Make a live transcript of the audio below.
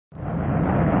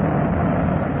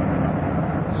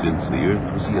Since the Earth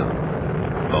was young,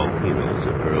 volcanoes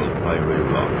have hurled fiery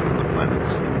rock from the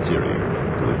planet's interior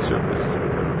to its surface.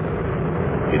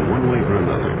 In one way or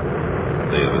another,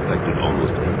 they have affected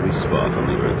almost every spot on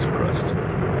the Earth's crust.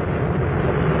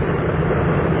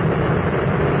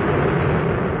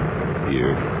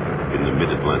 Here, in the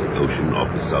mid-Atlantic Ocean off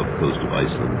the south coast of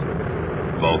Iceland,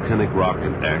 volcanic rock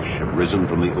and ash have risen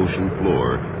from the ocean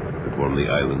floor to form the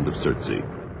island of Surtsey,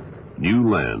 new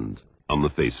land on the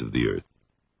face of the Earth.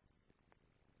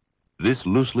 This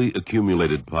loosely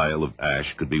accumulated pile of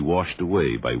ash could be washed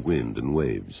away by wind and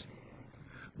waves.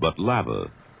 But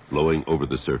lava, flowing over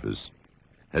the surface,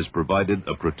 has provided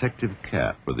a protective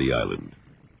cap for the island.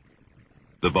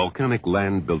 The volcanic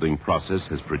land-building process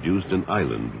has produced an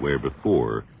island where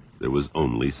before there was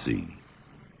only sea.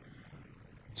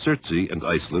 Surtsey and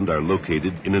Iceland are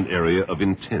located in an area of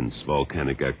intense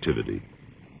volcanic activity.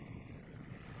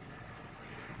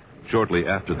 Shortly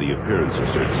after the appearance of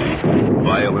Surtsey,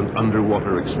 violent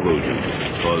underwater explosions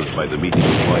caused by the meeting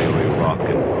of fiery rock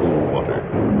and cool water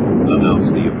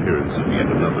announced the appearance of yet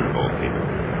another volcano.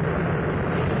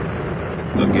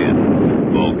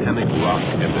 Again, volcanic rock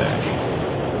and ash,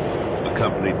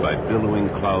 accompanied by billowing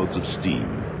clouds of steam,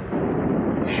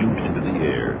 shoot into the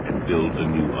air and build a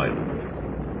new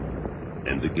island.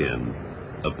 And again,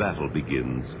 a battle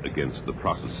begins against the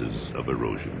processes of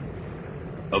erosion.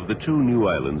 Of the two new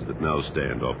islands that now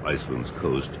stand off Iceland's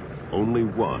coast, only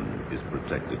one is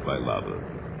protected by lava.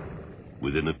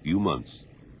 Within a few months,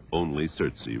 only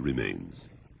Surtsey remains.